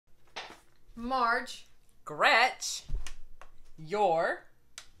Marge. Gretch. Your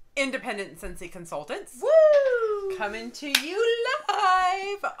independent Scentsy consultants. Woo! Coming to you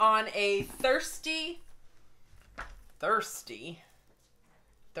live on a thirsty Thursday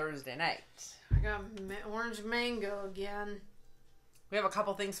night. I got orange mango again. We have a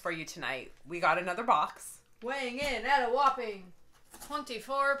couple things for you tonight. We got another box. Weighing in at a whopping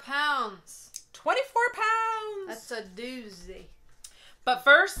 24 pounds. 24 pounds! That's a doozy. But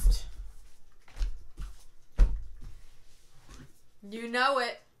first, you know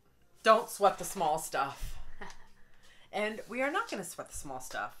it. don't sweat the small stuff. And we are not going to sweat the small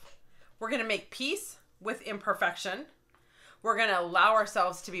stuff. We're going to make peace with imperfection. We're going to allow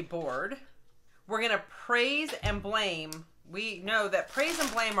ourselves to be bored. We're going to praise and blame. We know that praise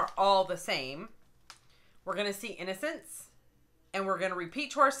and blame are all the same. We're going to see innocence. And we're going to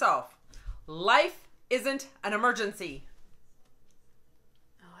repeat to ourselves, life isn't an emergency.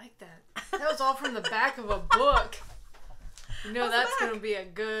 I like that. That was all from the back of a book. You know that's going to be a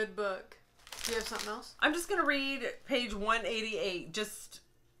good book. Do you have something else? I'm just going to read page 188. Just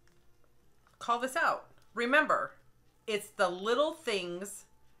call this out. Remember, it's the little things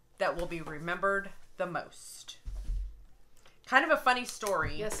that will be remembered the most. Kind of a funny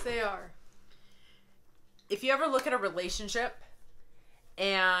story. Yes, they are. If you ever look at a relationship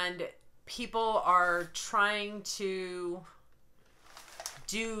and people are trying to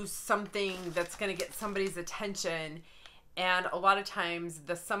do something that's going to get somebody's attention, and a lot of times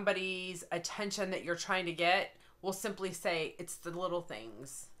the somebody's attention that you're trying to get will simply say, it's the little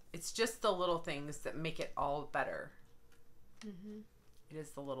things. It's just the little things that make it all better. Mm-hmm. It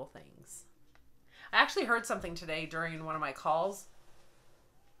is the little things. I actually heard something today during one of my calls.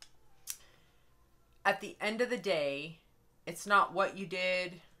 At the end of the day, it's not what you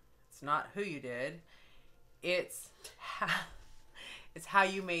did. It's not who you did. It's how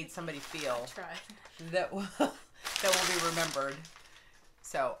you made somebody feel. I tried. That will be remembered.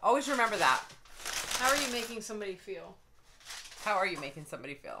 So always remember that. How are you making somebody feel? How are you making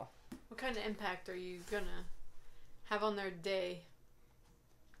somebody feel? What kind of impact are you going to have on their day?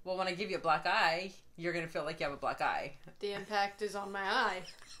 Well, when I give you a black eye, you're going to feel like you have a black eye. The impact is on my eye.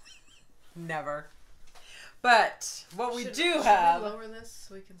 Never. But what we Should do we have... lower this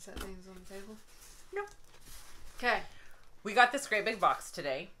so we can set things on the table? No. Okay. We got this great big box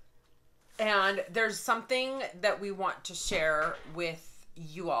today. And there's something that we want to share with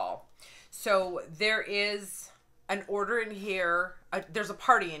you all. So there is an order in here. There's a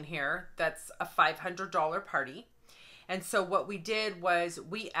party in here that's a $500 party. And so what we did was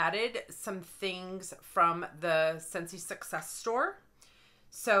we added some things from the Scentsy Success Store.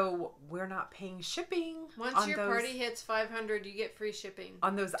 So we're not paying shipping. Once your party hits 500, you get free shipping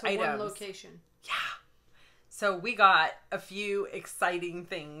on those to items. one location. Yeah. So we got a few exciting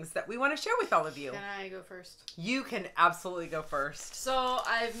things that we want to share with all of you. Can I go first? You can absolutely go first. So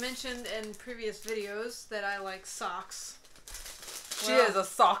I've mentioned in previous videos that I like socks. She is a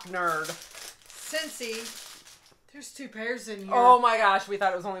sock nerd. Scentsy, there's 2 pairs in here. Oh my gosh, we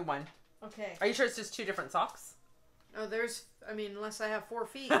thought it was only one. Okay. Are you sure it's just 2 different socks? Oh, unless I have 4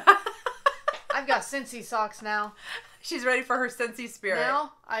 feet. I've got Scentsy socks now. She's ready for her Scentsy spirit.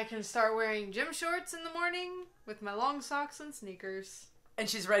 Now I can start wearing gym shorts in the morning with my long socks and sneakers. And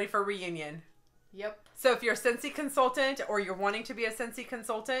she's ready for reunion. Yep. So if you're a Scentsy consultant or you're wanting to be a Scentsy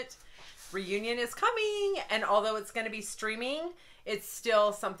consultant, reunion is coming. And although it's going to be streaming, it's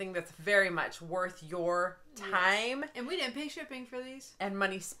still something that's very much worth your time. Yes. And we didn't pay shipping for these. And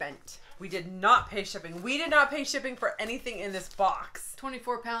money spent. We did not pay shipping. We did not pay shipping for anything in this box.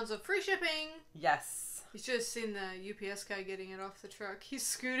 24 pounds of free shipping. Yes. You should have seen the UPS guy getting it off the truck. He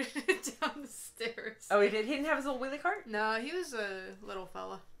scooted it down the stairs. Oh, he did? He didn't have his little wheelie cart? No, he was a little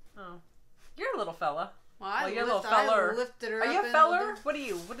fella. Oh. You're a little fella. Well, you're a little feller. I lifted her Are up. you a feller? What are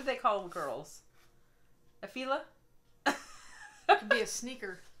you? What do they call girls? A fila? Could be a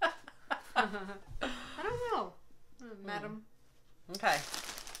sneaker. I don't know, madam. Okay.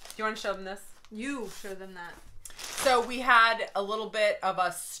 Do you want to show them this? You show them that. So we had a little bit of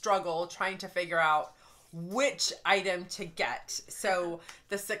a struggle trying to figure out which item to get. So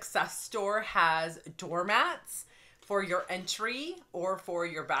the Success Store has doormats for your entry or for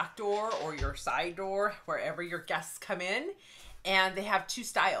your back door or your side door, wherever your guests come in. And they have 2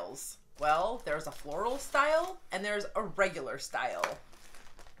 styles. Well, there's a floral style and there's a regular style.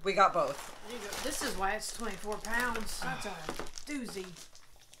 We got both. There you go. This is why it's 24 pounds. That's a doozy.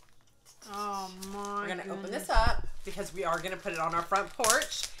 Oh my We're going to open this up because we are going to put it on our front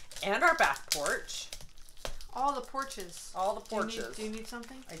porch and our back porch. All the porches. All the porches. Do you need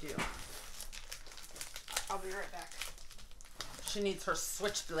something? I do. I'll be right back. She needs her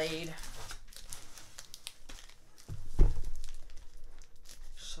switchblade.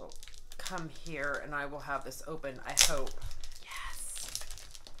 come here and I will have this open, I hope. Yes.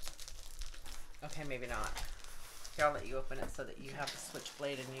 Okay, maybe not. Here, I'll let you open it so that you have the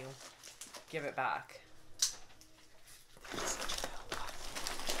switchblade and you give it back.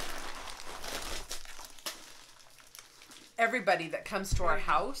 Everybody that comes to our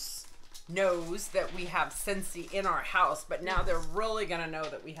house knows that we have Scentsy in our house, but now they're really going to know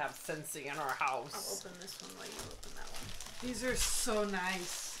that we have Scentsy in our house. I'll open this one while you open that one. These are so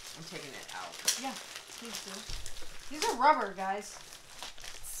nice. I'm taking it out. Yeah, please do. These are rubber, guys.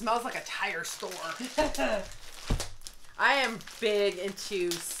 Smells like a tire store. I am big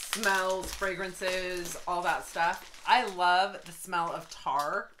into smells, fragrances, all that stuff. I love the smell of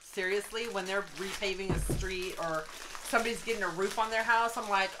tar. Seriously, when they're repaving a street or somebody's getting a roof on their house, I'm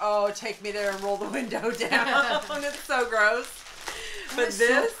like, oh, take me there and roll the window down. It's so gross. But it's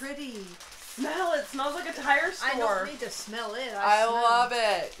this so pretty. Smell it. Smells like a tire store. I don't need to smell it. I love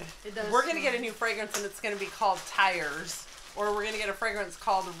it. It does. We're going to get a new fragrance and it's going to be called Tires. Or we're going to get a fragrance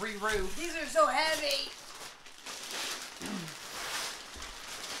called Re-Roof. These are so heavy.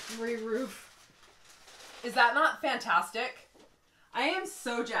 Re-Roof. Is that not fantastic? I am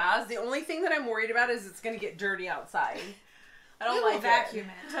so jazzed. The only thing that I'm worried about is it's going to get dirty outside. I don't like vacuum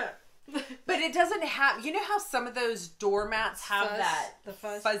it. But it doesn't have, you know how some of those doormats have Fuzz, that the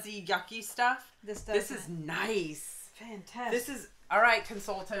fuzz. fuzzy, yucky stuff? This doesn't. This is nice. Fantastic. This is, all right,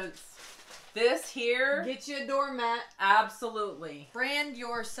 consultants. This here. Get you a doormat. Absolutely. Brand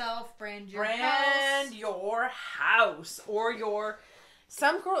yourself. Brand your house. Brand your house. Or your,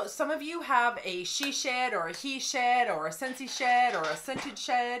 some of you have a she shed or a he shed or a Scentsy shed or a scented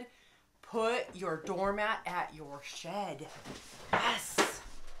shed. Put your doormat at your shed. Yes.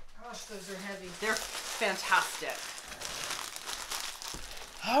 Gosh, those are heavy. They're fantastic.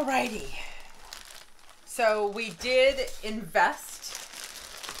 Alrighty. So we did invest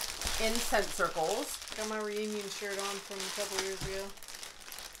in scent circles. Got my reunion shirt on from a couple years ago.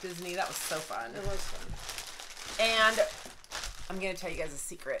 Disney, that was so fun. It was fun. And I'm going to tell you guys a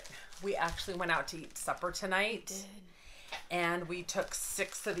secret. We actually went out to eat supper tonight. We did. And we took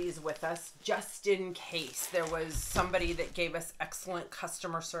 6 of these with us just in case there was somebody that gave us excellent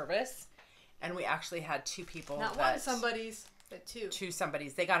customer service. And we actually had 2 people. Not one somebody's, but 2. 2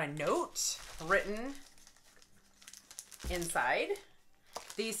 somebody's. They got a note written inside.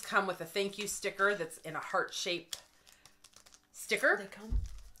 These come with a thank you sticker that's in a heart-shaped sticker. They come?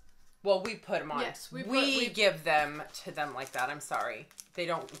 Well, we put them on. Yes, we give them to them like that. I'm sorry. They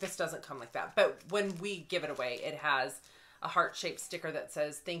don't, this doesn't come like that. But when we give it away, it has a heart-shaped sticker that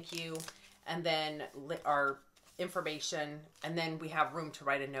says thank you, and then our information, and then we have room to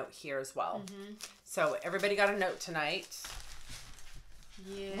write a note here as well. Mm-hmm. So everybody got a note tonight.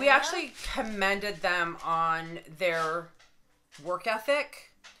 Yeah. We actually commended them on their work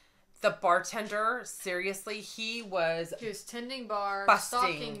ethic. The bartender, seriously, he was tending bar,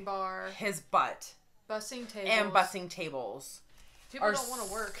 stocking bar, his butt, bussing tables, and bussing tables. People don't want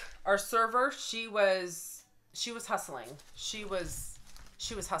to work. Our server, she was hustling. She was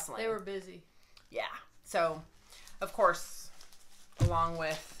hustling. They were busy. Yeah. So, of course, along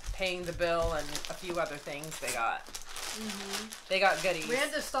with paying the bill and a few other things, they got goodies. We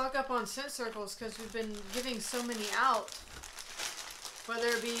had to stock up on scent circles because we've been giving so many out. Whether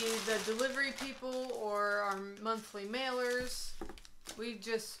it be the delivery people or our monthly mailers, we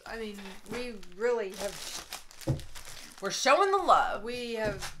really have. We're showing the love. We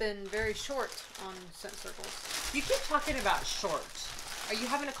have been very short on scent circles. You keep talking about short. Are you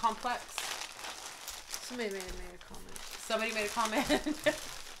having a complex? Somebody made a comment. Somebody made a comment?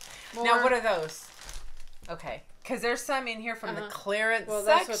 Now, what are those? Okay. Because there's some in here from the clearance section. Well,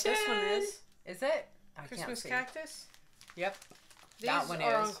 that's what this one is. Is it? I Christmas can't see. Cactus? Yep. These that one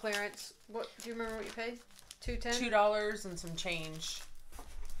are is on clearance. What do you remember what you paid? $2.10? $2 and some change.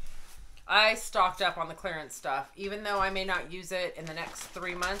 I stocked up on the clearance stuff. Even though I may not use it in the next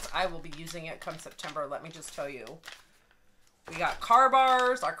 3 months, I will be using it come September. Let me just tell you. We got car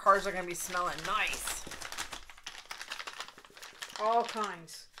bars. Our cars are going to be smelling nice. All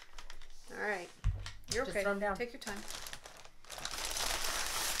kinds. All right. You're just okay. throw them down. Take your time.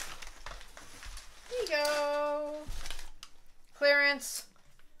 Here you go. Clearance.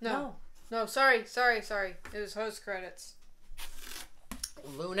 No, sorry. It was host credits.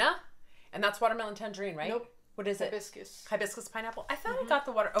 Luna? And that's watermelon tangerine, right? Nope. What is it? Hibiscus pineapple? I thought I got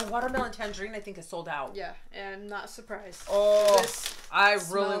the watermelon tangerine I think is sold out. Yeah, and I'm not surprised. Oh, I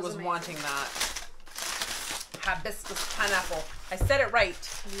really was amazing. wanting that. Hibiscus pineapple. I said it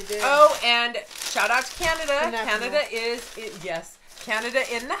right. You did. Oh, and shout out to Canada. Pineapple. Canada is, yes. Canada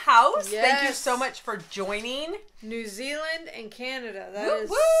in the house. Yes. Thank you so much for joining. New Zealand and Canada. That Woo, is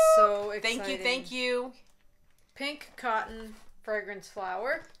woo. so exciting. Thank you. Pink cotton fragrance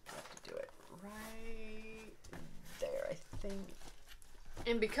flower. I have to do it right there, I think.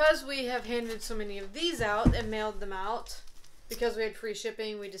 And because we have handed so many of these out and mailed them out, because we had free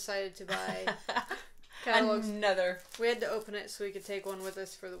shipping, we decided to buy catalogs. Another. We had to open it so we could take one with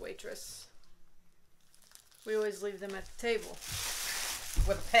us for the waitress. We always leave them at the table.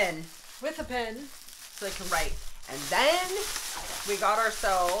 With a pen. With a pen. So they can write. And then we got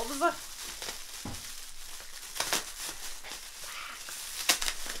ourselves...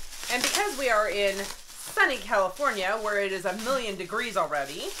 And because we are in sunny California, where it is 1,000,000 degrees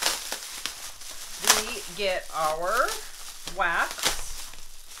already, we get our wax.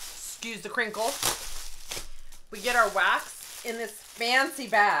 Excuse the crinkle. We get our wax in this fancy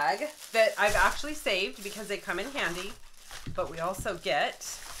bag that I've actually saved because they come in handy. But we also get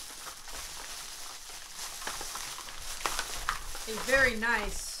a very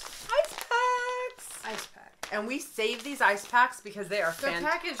nice ice packs. ice pack. And we save these ice packs because they are They're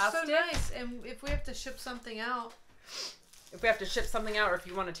fantastic. packaged so nice. And if we have to ship something out, if we have to ship something out, or if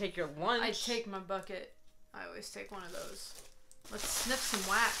you want to take your lunch, I take my bucket. I always take one of those. Let's sniff some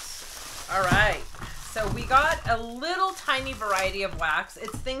wax. All right. So we got a little tiny variety of wax.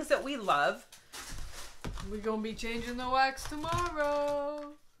 It's things that we love. We're gonna be changing the wax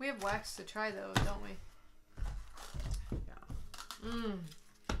tomorrow. We have wax to try though, don't we? Yeah. Mmm.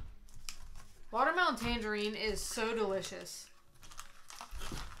 Watermelon tangerine is so delicious.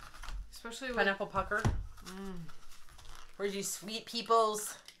 Especially with Pineapple pucker. Mmm. Where's you sweet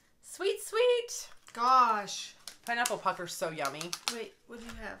peoples? Sweet, sweet. Gosh. Pineapple pucker's so yummy. Wait, what do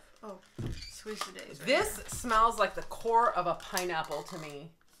you have? Oh, squeeze the days. Right This there. smells like the core of a pineapple to me.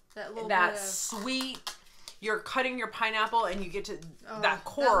 That little That bit of, sweet. You're cutting your pineapple and you get to that that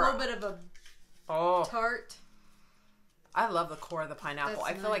core. little bit of a Oh, tart. I love the core of the pineapple. That's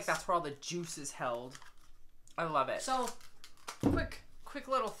I feel like nice. that's where all the juice is held. I love it. So, quick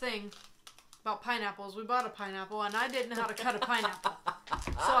little thing about pineapples. We bought a pineapple and I didn't know how to cut a pineapple.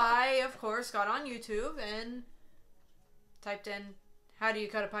 So I, of course, got on YouTube and typed in, how do you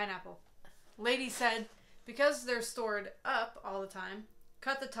cut a pineapple? Lady said, because they're stored up all the time,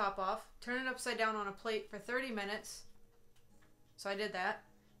 cut the top off, turn it upside down on a plate for 30 minutes. So I did that.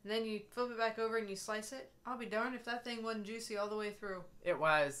 And then you flip it back over and you slice it. I'll be darned if that thing wasn't juicy all the way through. It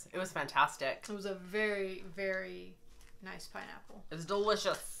was fantastic. It was a very, very nice pineapple. It was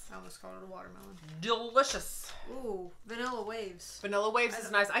delicious. I almost called it a watermelon. Delicious. Ooh, vanilla waves. Vanilla waves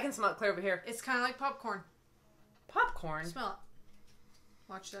is nice. I can smell it clear over here. It's kind of like popcorn. Popcorn. Smell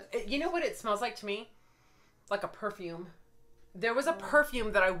it. Watch that. You know what it smells like to me? Like a perfume. There was a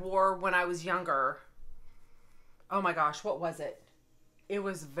perfume that I wore when I was younger. Oh my gosh, what was it? It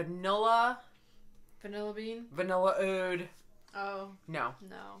was vanilla. Vanilla bean? Vanilla oud. Oh, No.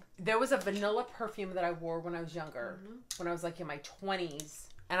 no. There was a vanilla perfume that I wore when I was younger. When I was like in my 20s.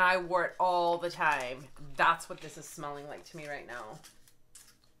 And I wore it all the time. That's what this is smelling like to me right now.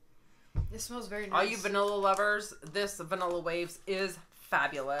 It smells very nice. All you vanilla lovers, this Vanilla Waves is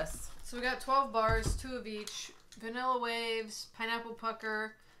fabulous. So we got 12 bars, 2 of each. Vanilla waves, pineapple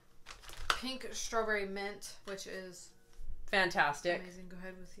pucker, pink strawberry mint, which is Fantastic. amazing. Go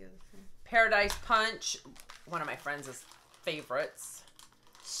ahead with the other thing. Paradise Punch, one of my friends' favorites.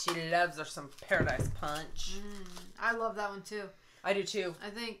 She loves her some Paradise Punch. I love that one too. I do too. I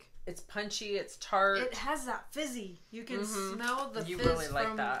think It's punchy, it's tart. it has that fizzy. You can smell the You fizz really like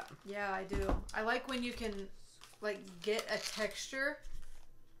from, that. Yeah, I do. I like when you can like get a texture,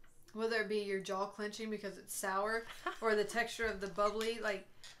 whether it be your jaw clenching because it's sour or the texture of the bubbly, like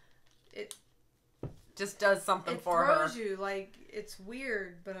it Just does something it for her. throws you. Like, it's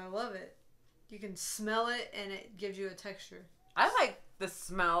weird, but I love it. You can smell it and it gives you a texture. I like the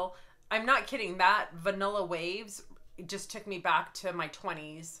smell. I'm not kidding. That Vanilla Waves it just took me back to my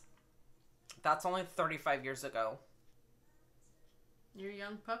 20s. That's only 35 years ago. You're a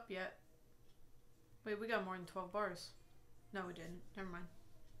young pup yet. Wait, we got more than 12 bars. No, we didn't. Never mind.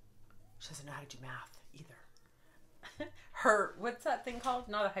 She doesn't know how to do math either. Her, what's that thing called?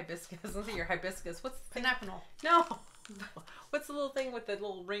 Not a hibiscus. Let's see your hibiscus. What's the thing? Panapanol. No. What's the little thing with the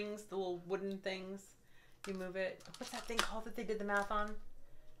little rings, the little wooden things? You move it. What's that thing called that they did the math on?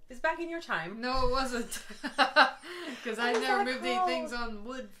 It's back in your time. No, it wasn't. Because I What is never that moved any called? things on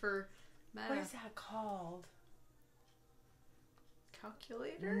wood for math. What is that called?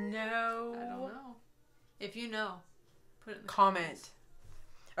 Calculator? No. I don't know. If you know, put it in the Comment. comments.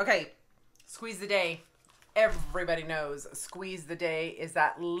 Okay. Squeeze the day. Everybody knows Squeeze the Day is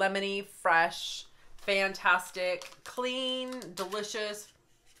that lemony, fresh, fantastic, clean, delicious,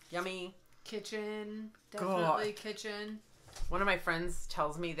 yummy. Kitchen. Definitely kitchen. One of my friends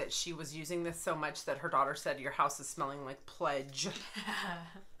tells me that she was using this so much that her daughter said, your house is smelling like Pledge.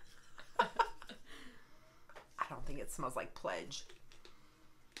 I don't think it smells like Pledge.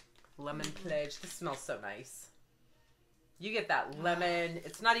 Lemon Pledge. This smells so nice. You get that lemon.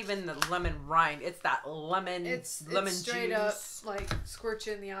 It's not even the lemon rind. It's that lemon. It's lemon straight juice. up like squirt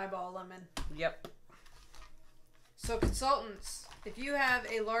you in the eyeball lemon. Yep. So consultants, if you have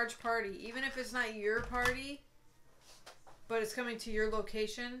a large party, even if it's not your party, but it's coming to your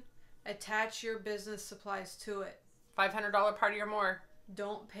location, attach your business supplies to it. $500 party or more.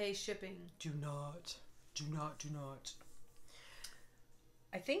 Don't pay shipping. Do not. Do not. Do not.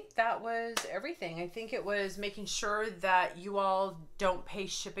 I think that was everything. I think it was making sure that you all don't pay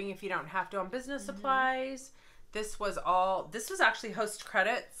shipping if you don't have to on business supplies. This was actually host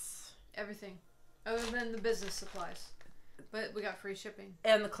credits. Everything. Other than the business supplies. But we got free shipping.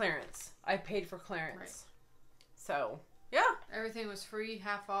 And the clearance. I paid for clearance. Right. So, yeah. Everything was free,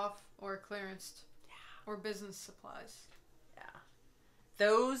 half off, or clearanced. Yeah. Or business supplies. Yeah.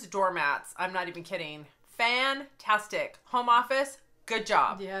 Those doormats, I'm not even kidding. Fantastic. Home office, good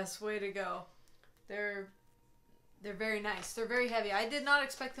job. Yes, way to go. They're very nice. They're very heavy. I did not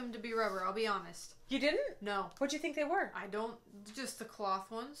expect them to be rubber, I'll be honest. You didn't? No. What'd you think they were? Just the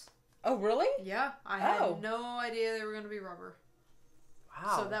cloth ones. Oh, really? Yeah, I had no idea they were going to be rubber.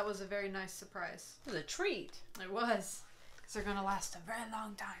 Wow. So that was a very nice surprise. It was a treat. It was. Because they're going to last a very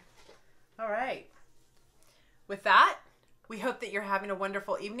long time. All right. With that, we hope that you're having a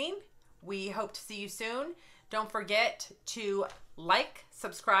wonderful evening. We hope to see you soon. Don't forget to like,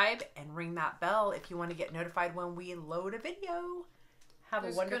 subscribe, and ring that bell if you want to get notified when we load a video. Have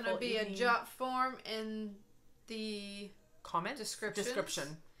a wonderful evening. There's going to be a jot form in the comment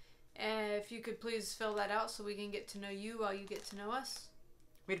description. And if you could please fill that out so we can get to know you while you get to know us.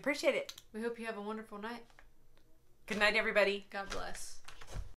 We'd appreciate it. We hope you have a wonderful night. Good night, everybody. God bless.